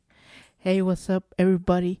Hey, what's up,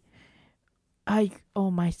 everybody? I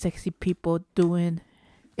all my sexy people doing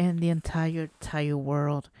in the entire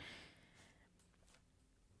world.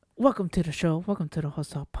 Welcome to the show. Welcome to the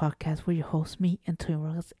Host Talk Podcast, where your host me, Antonio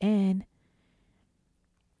Rojas, and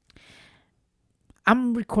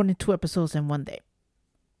I'm recording 2 episodes in one day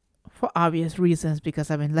for obvious reasons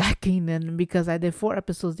because I've been lacking and because I did 4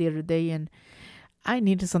 episodes the other day and I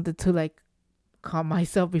needed something to calm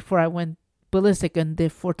myself before I went ballistic and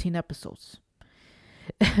did 14 episodes.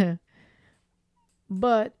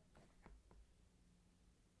 but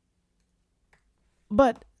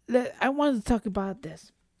but I wanted to talk about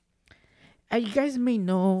this. You guys may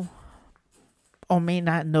know or may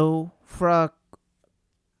not know I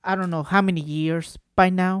don't know how many years by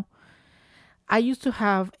now. I used to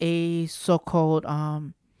have a so-called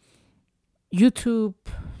YouTube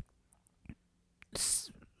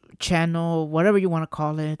channel, whatever you want to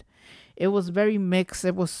call it. It was very mixed.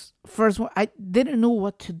 It was first one I didn't know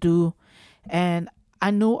what to do, and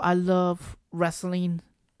I know I love wrestling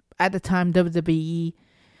at the time. WWE,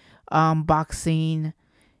 boxing.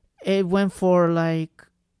 It went for like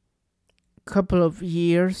couple of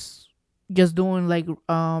years just doing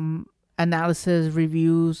analysis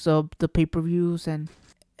reviews of the pay-per-views and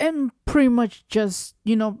pretty much just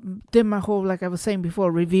did my whole, like I was saying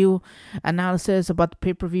before, review analysis about the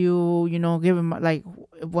pay-per-view, giving my,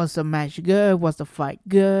 was the match good, was the fight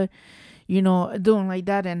good, doing like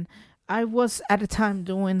that. And I was at the time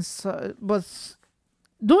was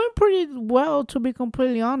doing pretty well, to be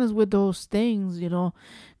completely honest, with those things,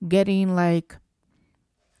 getting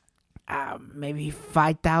maybe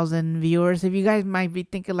 5,000 viewers. If you guys might be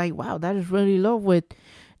thinking wow, that is really low with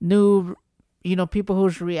new, people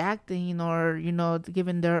who's reacting or,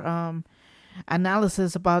 giving their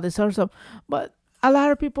analysis about this or stuff. But a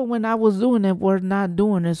lot of people when I was doing it were not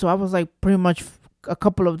doing it. So I was pretty much a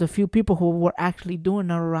couple of the few people who were actually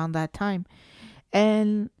doing it around that time.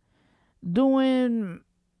 And doing,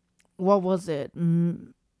 what was it?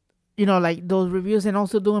 Those reviews and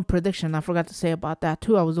also doing prediction. I forgot to say about that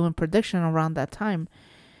too. I was doing prediction around that time.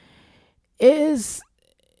 It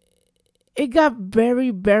got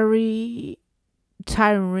very, very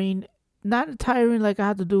tiring. Not tiring like I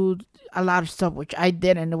had to do a lot of stuff, which I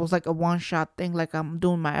didn't. It was like a one-shot thing, like I'm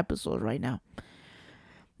doing my episode right now.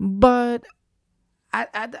 But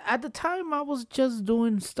at the time, I was just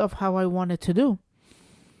doing stuff how I wanted to do.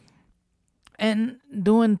 And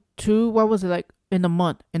doing what was it, in a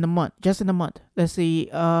month, just in a month. Let's see,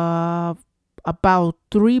 about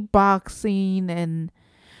 3 boxing and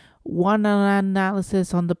 1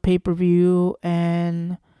 analysis on the pay-per-view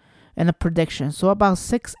and a prediction. So about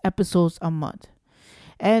 6 episodes a month.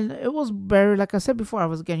 And it was very, like I said before, I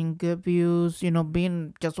was getting good views,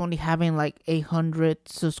 being just only having 800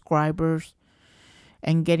 subscribers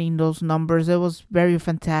and getting those numbers. It was very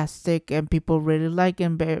fantastic and people really like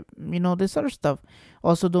and this other stuff.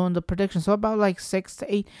 Also doing the prediction. So about 6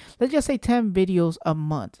 to 8, let's just say 10 videos a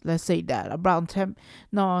month. Let's say that. About 10.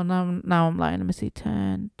 No, now I'm lying. Let me see.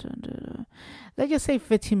 10. Let's just say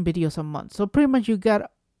 15 videos a month. So pretty much you got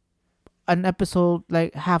an episode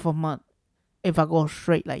half a month if I go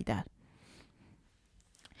straight like that.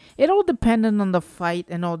 It all depended on the fight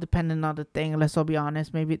and all depending on the thing. Let's all be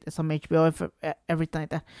honest. Maybe some HBO, everything like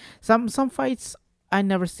that. Some fights I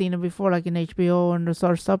never seen it before, like in HBO and the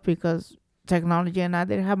sort of stuff, because technology and I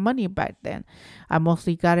didn't have money back then. I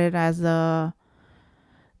mostly got it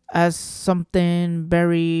as something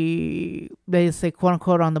very, they say, quote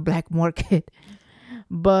unquote, on the black market.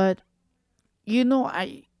 But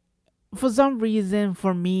I, for some reason,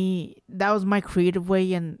 for me, that was my creative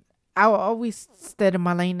way, and I always stayed in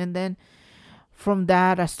my lane. And then from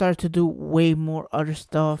that, I started to do way more other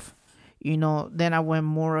stuff. Then I went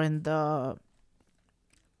more in the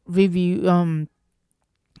review,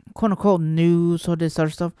 quote unquote, news or this other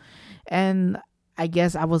stuff. And I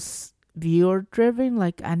guess I was viewer driven.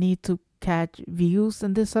 I need to catch views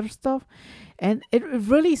and this other stuff. And it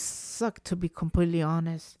really sucked, to be completely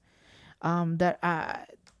honest. That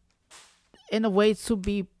in a way, to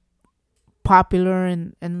be popular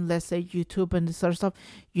and let's say YouTube and this sort of stuff,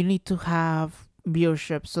 you need to have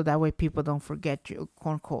viewership so that way people don't forget you,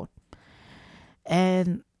 quote unquote.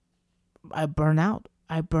 And I burn out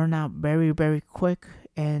very, very quick,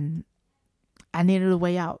 and I needed a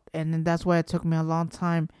way out. And then that's why it took me a long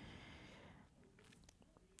time,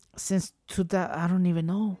 since to that, I don't even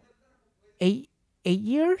know, 8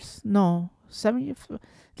 years, no, 7 years,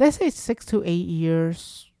 let's say 6 to 8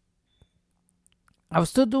 years. I was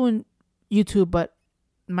still doing YouTube, but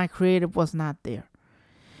my creative was not there.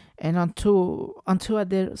 And until I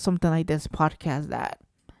did something like this podcast that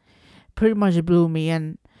pretty much blew me,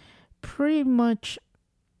 and pretty much,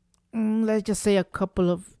 let's just say a couple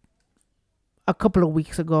of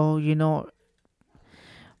weeks ago,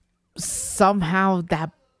 somehow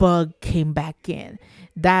that bug came back in.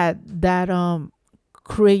 That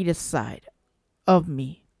creative side of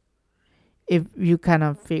me, if you kind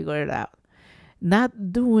of figure it out.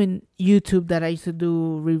 Not doing YouTube that I used to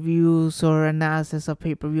do reviews or analysis of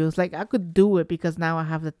pay-per-views. Like, I could do it because now I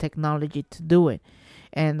have the technology to do it,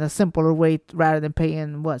 and a simpler way rather than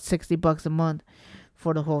paying what $60 a month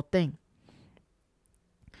for the whole thing.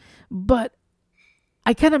 But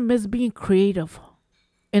I kind of miss being creative.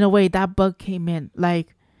 In a way, that bug came in.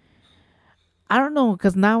 Like, I don't know,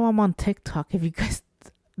 because now I'm on TikTok. If you guys,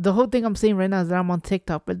 the whole thing I'm saying right now is that I'm on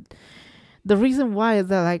TikTok. But the reason why is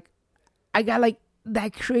that, like, I got like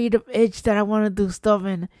that creative itch that I want to do stuff,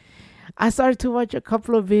 and I started to watch a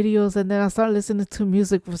couple of videos, and then I started listening to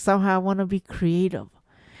music. But somehow I want to be creative,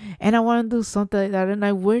 and I want to do something like that. And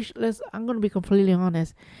I wish, I'm gonna be completely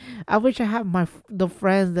honest. I wish I had the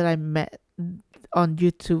friends that I met on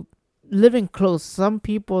YouTube living close. Some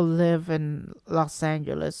people live in Los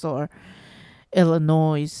Angeles or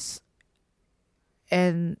Illinois,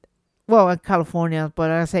 and well, in California,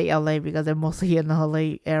 but I say LA because they're mostly in the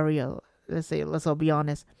LA area. Let's all be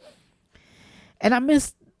honest. And I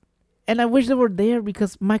wish they were there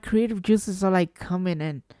because my creative juices are like coming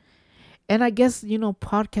in. And I guess,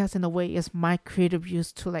 podcast in a way is my creative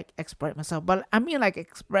use to like express myself. But I mean, like,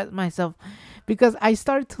 express myself because I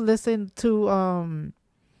started to listen to,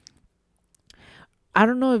 I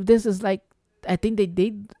don't know if this is like, I think they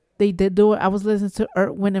did do it. I was listening to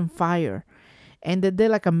Earth, Wind and Fire, and they did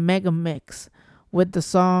like a mega mix with the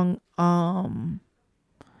song, um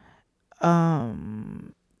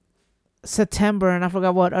September, and I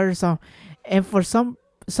forgot what other song. And for some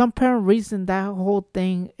apparent reason, that whole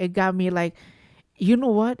thing, it got me like, you know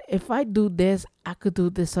what, if I do this, I could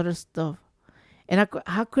do this other stuff. And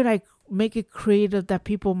how could I make it creative that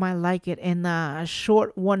people might like it in a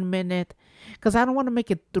short 1 minute, because I don't want to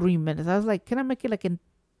make it 3 minutes. I was like, can I make it like in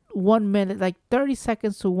 1 minute, like 30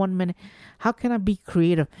 seconds to 1 minute? How can I be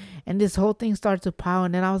creative? And this whole thing started to power,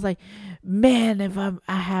 and then I was like, man, if I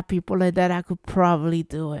had people like that, I could probably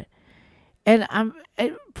do it. And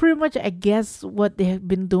pretty much, I guess what they have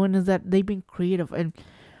been doing is that they've been creative. And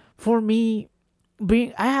for me,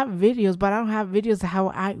 I have videos, but I don't have videos how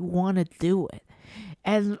I want to do it.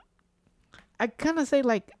 And I kind of say,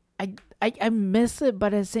 like, I miss it,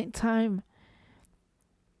 but at the same time,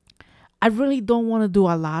 I really don't want to do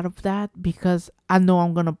a lot of that because I know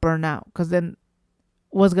I'm going to burn out. Because then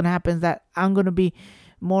what's going to happen is that I'm going to be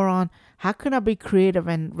more on how can I be creative,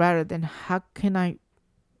 and rather than how can I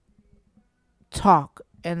talk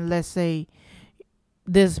and, let's say,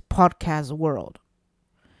 this podcast world.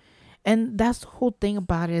 And that's the whole thing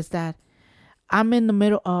about it, is that I'm in the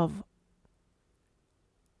middle of,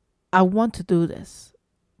 I want to do this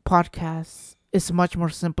podcast. It's much more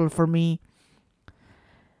simple for me.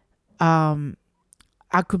 I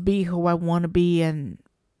could be who I want to be, and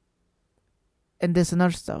this and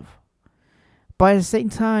other stuff. But at the same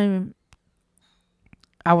time,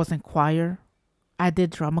 I was in choir. I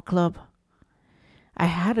did drama club. I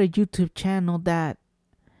had a YouTube channel that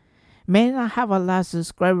may not have a lot of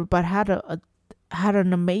subscribers, but had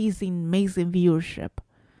an amazing viewership.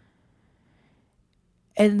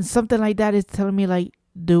 And something like that is telling me, like,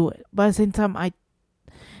 do it. But at the same time,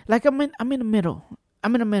 I'm in the middle.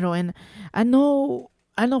 I'm in the middle, and I know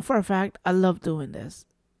for a fact I love doing this.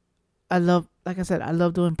 Like I said, I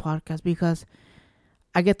love doing podcasts because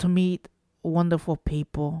I get to meet wonderful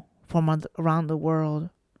people from around the world,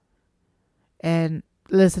 and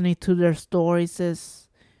listening to their stories is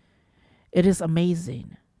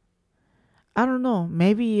amazing. I don't know.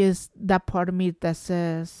 Maybe it's that part of me that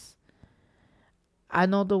says, I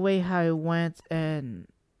know the way how it went, and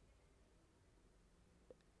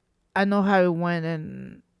I know how it went,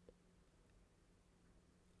 and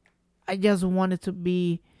I just want it to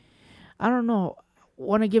be, I don't know,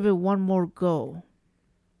 want to give it one more go.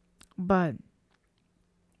 But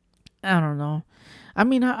I don't know. I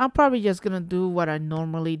mean, I'm probably just going to do what I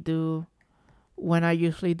normally do when I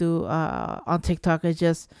usually do on TikTok. I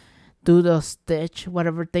just do the stitch,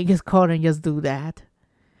 whatever thing is called, and just do that.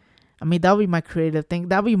 I mean, that would be my creative thing.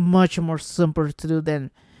 That would be much more simpler to do than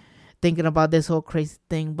thinking about this whole crazy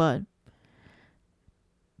thing. But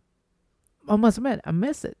I must admit, I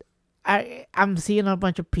miss it. I'm seeing a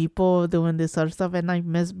bunch of people doing this other stuff, and I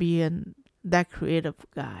miss being that creative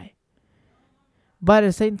guy. But at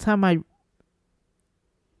the same time, I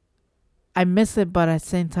miss it, but at the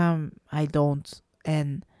same time, I don't.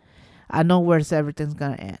 And I know where everything's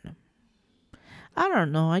going to end. I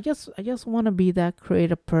don't know. I just want to be that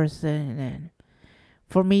creative person, and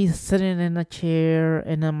for me, sitting in a chair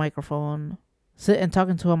in a microphone, sit and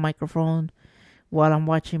talking to a microphone while I'm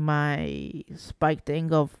watching my spike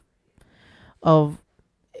thing of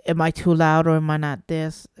am I too loud or am I not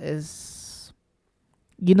this is,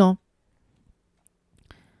 you know,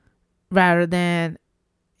 rather than,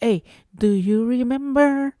 hey, do you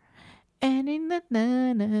remember? And in the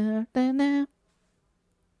na na na na,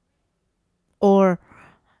 or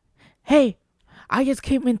hey, I just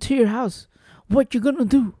came into your house. What you gonna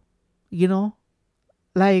do? You know,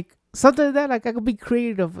 like something like that. Like I could be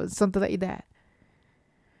creative, or something like that.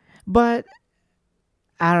 But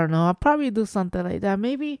I don't know. I'll probably do something like that.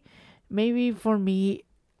 Maybe for me,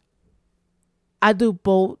 I do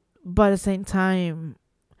both, but at the same time,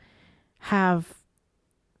 have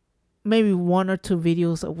maybe one or two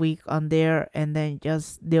videos a week on there, and then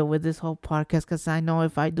just deal with this whole podcast. Because I know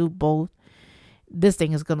if I do both, this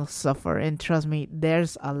thing is gonna suffer. And trust me,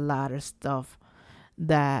 there's a lot of stuff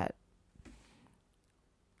that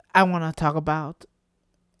I want to talk about,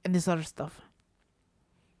 and this other stuff.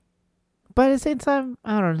 But at the same time,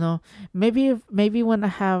 I don't know. Maybe when I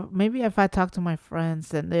have maybe if I talk to my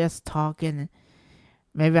friends and they just talk, and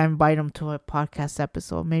maybe I invite them to a podcast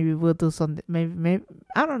episode. Maybe we'll do something. Maybe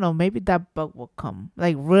I don't know. Maybe that bug will come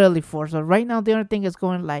like really force. So right now the only thing is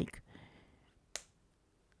going like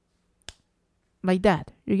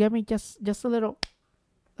that. You get me? Just a little,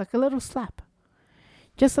 like a little slap.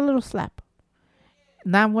 Just a little slap.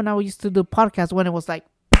 Not when I used to do podcasts when it was like,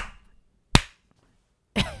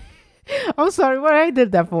 I'm sorry, what I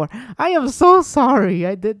did that for. I am so sorry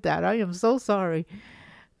I did that. I am so sorry.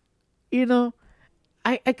 You know,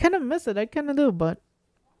 I kind of miss it. I kind of do, but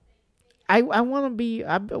I want to be,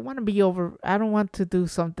 I want to be over. I don't want to do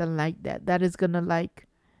something like that. That is going to like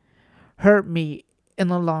hurt me in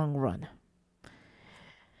the long run.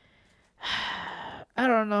 I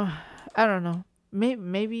don't know. I don't know.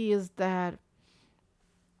 Maybe is that,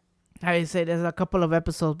 how I say, there's a couple of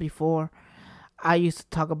episodes before I used to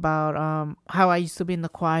talk about how I used to be in the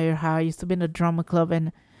choir, how I used to be in the drama club,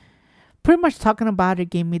 and pretty much talking about it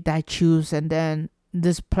gave me that choose. And then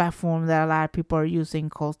this platform that a lot of people are using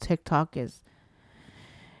called TikTok is,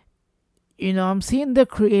 I'm seeing the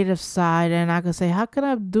creative side, and I could say, how could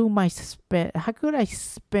I do my spin? How could I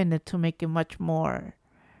spin it to make it much more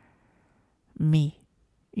me?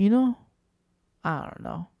 You know, I don't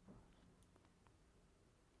know.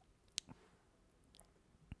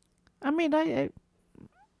 I mean, I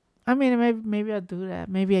mean, maybe I do that.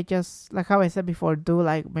 Maybe I just like how I said before, do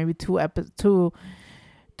like maybe two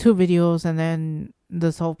videos, and then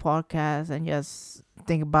this whole podcast, and just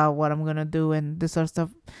think about what I'm gonna do and this sort of stuff.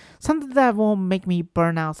 Something that won't make me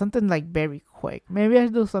burn out. Something like very quick. Maybe I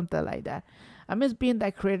do something like that. I miss being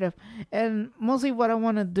that creative, and mostly what I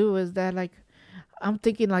want to do is that like I'm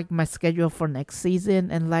thinking like my schedule for next season,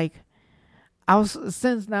 and like I was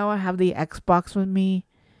since now I have the Xbox with me.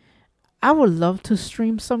 I would love to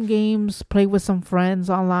stream some games, play with some friends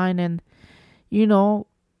online, and you know,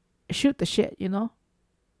 shoot the shit.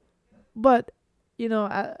 But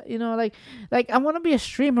like I want to be a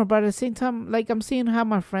streamer, but at the same time, like I'm seeing how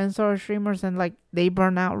my friends are streamers, and like they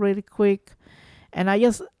burn out really quick, and I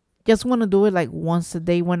just want to do it like once a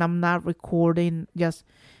day when I'm not recording, just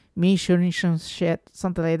me shooting some shit,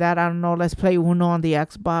 something like that. I don't know. Let's play Uno on the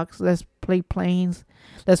Xbox. Let's play planes.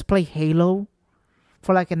 Let's play Halo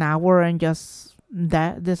for like an hour, and just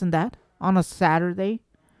this and that on a Saturday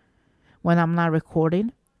when I'm not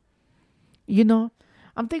recording. You know,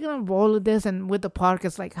 I'm thinking of all of this, and with the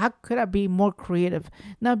podcast, like how could I be more creative?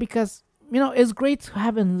 Now, because it's great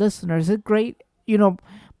having listeners. It's great,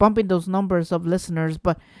 bumping those numbers of listeners,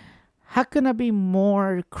 but how can I be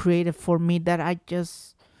more creative for me that I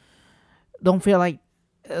just don't feel like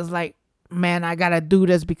it's like, man, I gotta do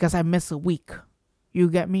this because I miss a week. You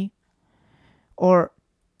get me? Or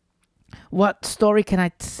what story can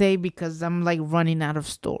I say because I'm like running out of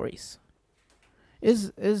stories?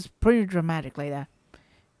 Is pretty dramatic like that.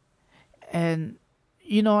 And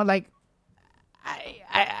like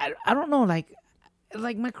I don't know,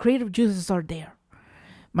 like my creative juices are there.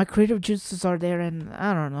 My creative juices are there, and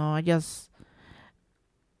I don't know. I just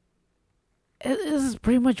this is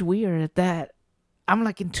pretty much weird that I'm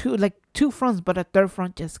like in two fronts, but a third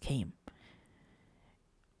front just came.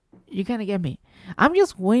 You kind of get me. I'm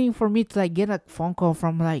just waiting for me to like get a phone call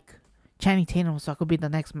from like Channing Tatum, so I could be the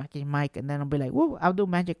next Magic Mike, and then I'll be like, whoa, I'll do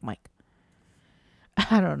Magic Mike.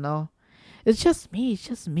 I don't know. It's just me. It's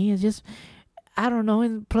just me. It's just I don't know,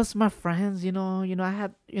 and plus my friends, I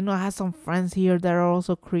had some friends here that are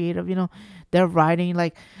also creative. They're writing.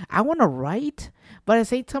 Like, I want to write, but at the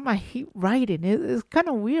same time, I hate writing. It's kind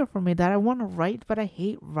of weird for me that I want to write, but I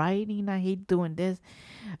hate writing. I hate doing this.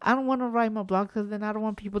 I don't want to write my blog because then I don't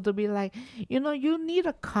want people to be like, you need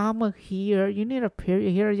a comma here, you need a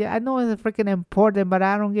period here. Yeah, I know it's freaking important, but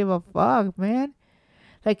I don't give a fuck, man.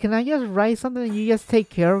 Like, can I just write something and you just take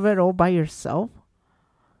care of it all by yourself?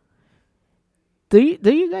 Do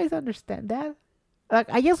you guys understand that? Like,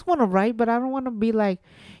 I just want to write, but I don't want to be like,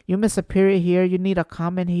 you miss a period here, you need a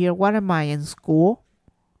comment here. What am I in school?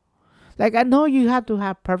 Like, I know you have to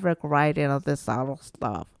have perfect writing of this sort of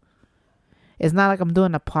stuff. It's not like I'm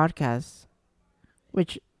doing a podcast,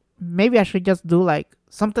 which maybe I should just do like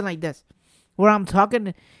something like this, where I'm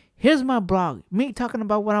talking. Here's my blog, me talking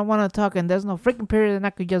about what I want to talk, and there's no freaking period, and I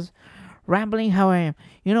could just rambling how I am.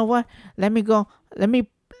 You know what? Let me go.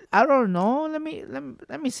 I don't know. Let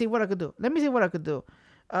me see what I could do. Let me see what I could do.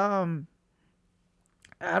 I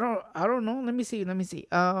don't know. Let me see. I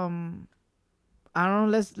don't know.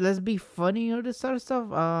 Let's be funny or this sort of stuff.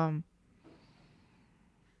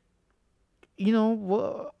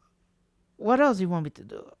 What else you want me to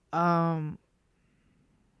do?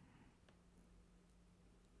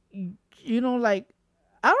 Like,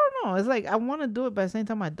 I don't know. It's like I want to do it, but at the same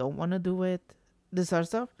time I don't want to do it. This sort of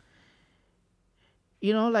stuff.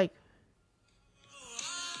 Like,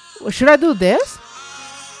 should I do this?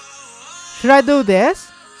 Should I do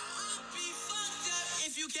this?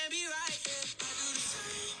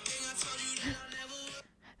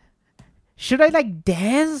 Should I like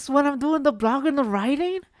dance when I'm doing the blog and the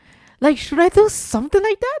writing? Like, should I do something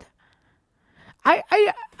like that?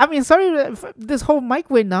 I mean, sorry, this whole mic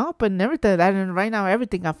went up and everything. And right now,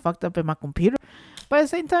 everything got fucked up in my computer. But at the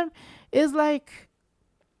same time, it's like,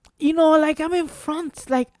 like I'm in front.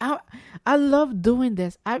 Like, I love doing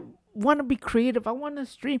this. I want to be creative. I want to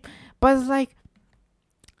stream. But it's like,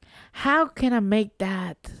 how can I make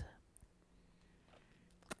that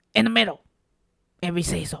in the middle? If we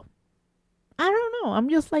say so. I don't know. I'm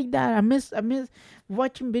just like that. I miss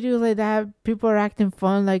watching videos like that. People are acting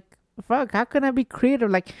fun. Like, fuck, how can I be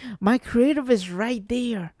creative? Like, my creative is right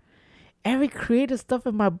there. Every creative stuff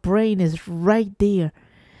in my brain is right there.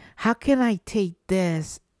 How can I take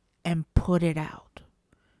this and put it out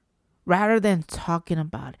rather than talking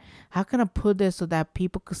about it? How can I put this so that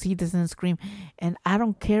people could see this and scream? And I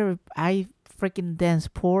don't care if I freaking dance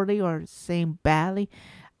poorly or sing badly.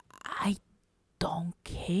 I don't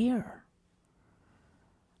care.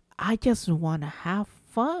 I just want to have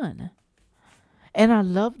fun. And I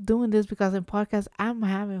love doing this because in podcasts, I'm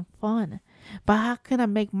having fun. But how can I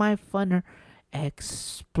make my funner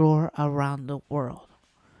explore around the world?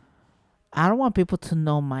 I don't want people to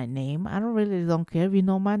know my name. I don't care if you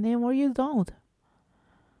know my name or you don't.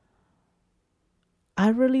 I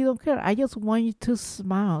really don't care. I just want you to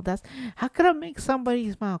smile. How can I make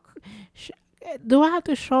somebody smile? Do I have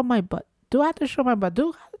to show my butt? Do I have to show my butt?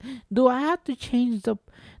 Do I have to change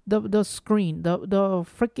the screen? The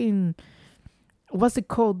freaking, what's it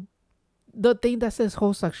called? The thing that says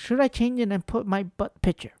host. Should I change it and put my butt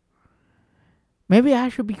picture? Maybe I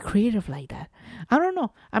should be creative like that. I don't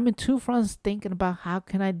know. I'm in two fronts thinking about how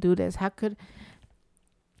can I do this? How could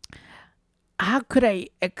I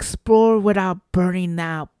explore without burning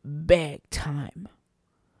out big time?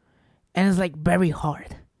 And it's like very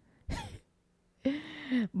hard.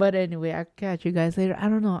 But anyway, I'll catch you guys later. I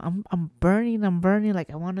don't know. I'm burning. Like,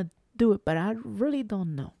 I want to do it, but I really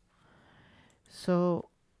don't know. So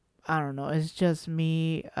I don't know. It's just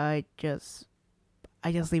me. I just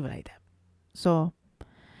leave it like that. So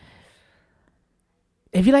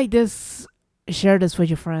if you like this, share this with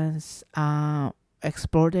your friends.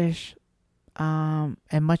 Explore this, and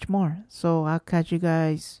much more. So I'll catch you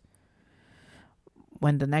guys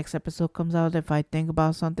when the next episode comes out. If I think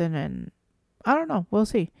about something, and I don't know, we'll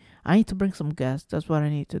see. I need to bring some guests. That's what I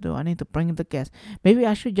need to do. I need to bring the guests. Maybe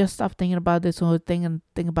I should just stop thinking about this whole thing and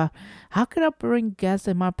think about how can I bring guests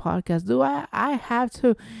in my podcast. Do I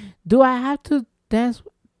have to dance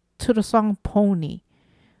to the song Pony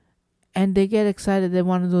and they get excited, they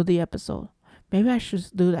want to do the episode? Maybe I should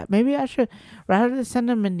do that. Maybe I should, rather than send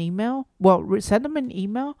them an email, send them an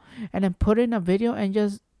email and then put in a video and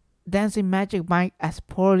just dancing Magic Mike as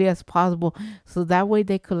poorly as possible, so that way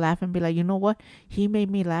they could laugh and be like, you know what, he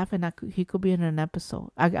made me laugh, and he could be in an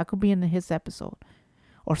episode. I could be in his episode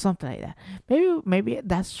or something like that. Maybe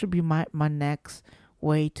that should be my next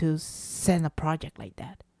way to send a project like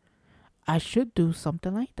that. I should do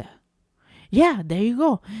something like that. Yeah, there you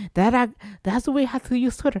go. That's the way I have to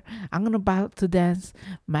use Twitter. I'm gonna about to dance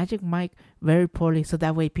Magic Mike very poorly, so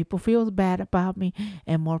that way people feel bad about me,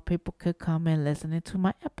 and more people could come and listen to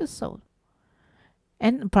my episode.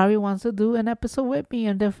 And probably wants to do an episode with me,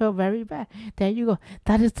 and they feel very bad. There you go.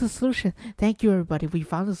 That is the solution. Thank you, everybody. We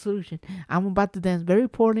found the solution. I'm about to dance very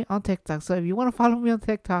poorly on TikTok. So if you want to follow me on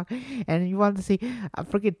TikTok and you want to see a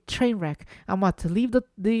freaking train wreck, I'm about to leave the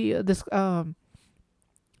this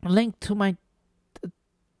link to my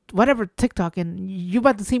whatever TikTok, and you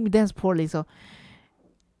about to see me dance poorly. So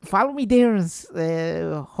follow me there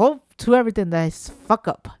and hope to everything that I fuck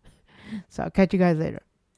up. So I'll catch you guys later.